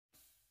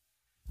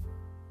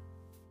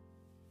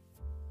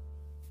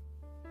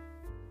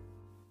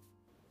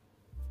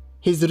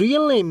His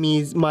real name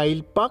is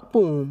Mail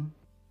Pakpum.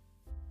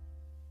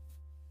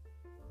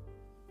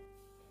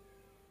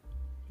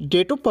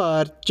 Date of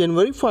birth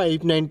January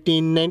 5,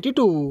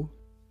 1992.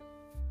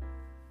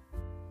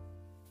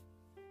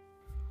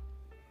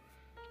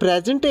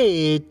 Present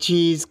age,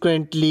 he is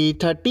currently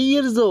 30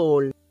 years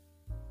old.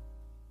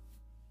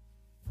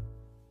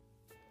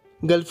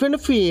 Girlfriend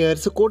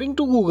affairs, according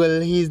to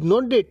Google, he is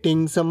not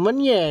dating someone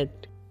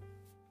yet.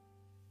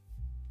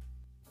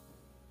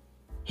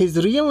 His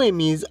real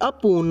name is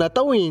Apu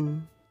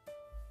Natawin.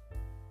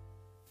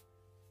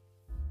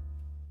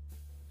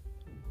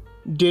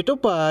 Date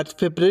of birth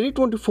February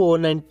 24,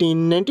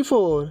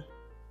 1994.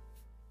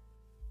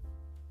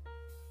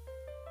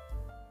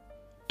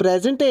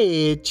 Present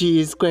age, he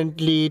is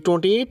currently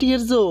 28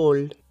 years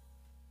old.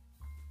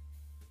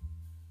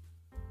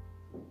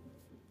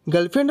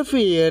 Girlfriend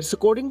affairs,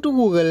 according to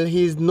Google,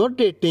 he is not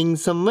dating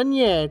someone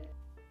yet.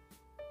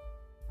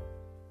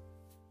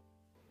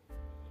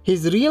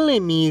 His real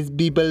name is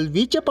Bibal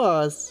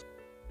Vichapas.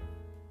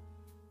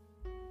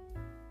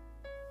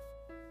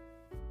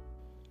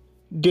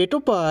 Date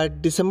of birth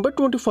December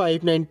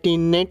 25,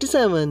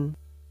 1997.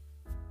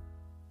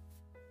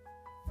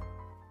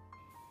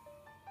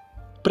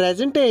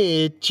 Present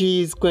age,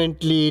 he is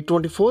currently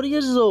 24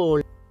 years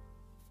old.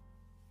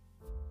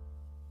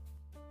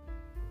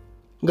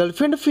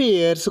 Girlfriend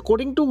affairs,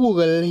 according to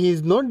Google, he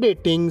is not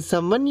dating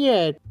someone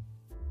yet.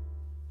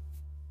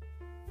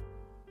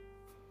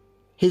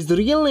 His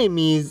real name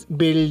is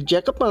Bill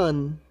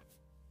Jacopan.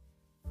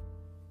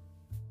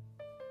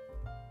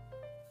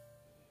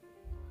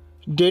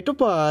 Date of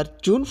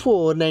birth June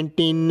 4,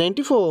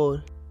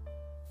 1994.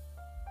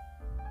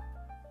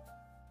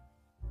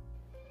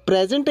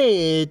 Present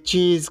age,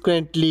 he is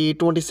currently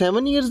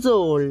 27 years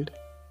old.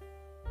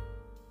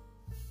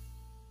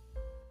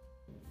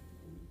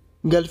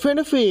 Girlfriend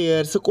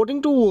affairs,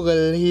 according to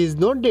Google, he is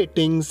not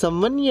dating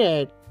someone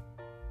yet.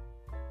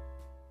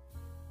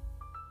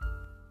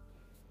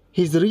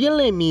 His real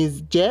name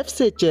is Jeff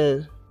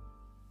Secher.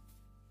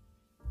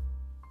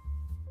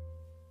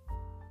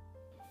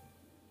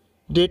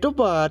 Date of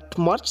birth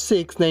March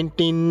 6,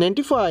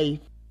 1995.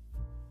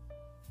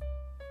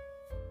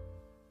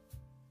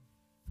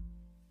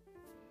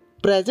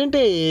 Present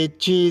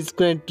age, he is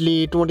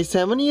currently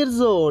 27 years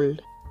old.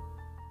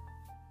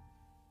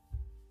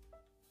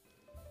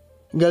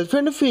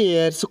 Girlfriend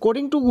affairs,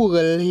 according to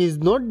Google, he is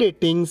not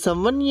dating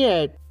someone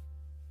yet.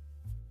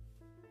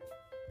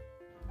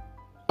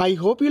 I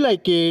hope you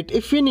like it.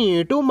 If you're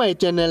new to my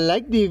channel,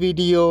 like the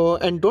video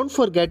and don't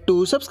forget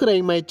to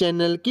subscribe my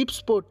channel. Keep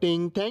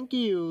supporting. Thank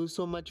you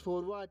so much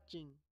for watching.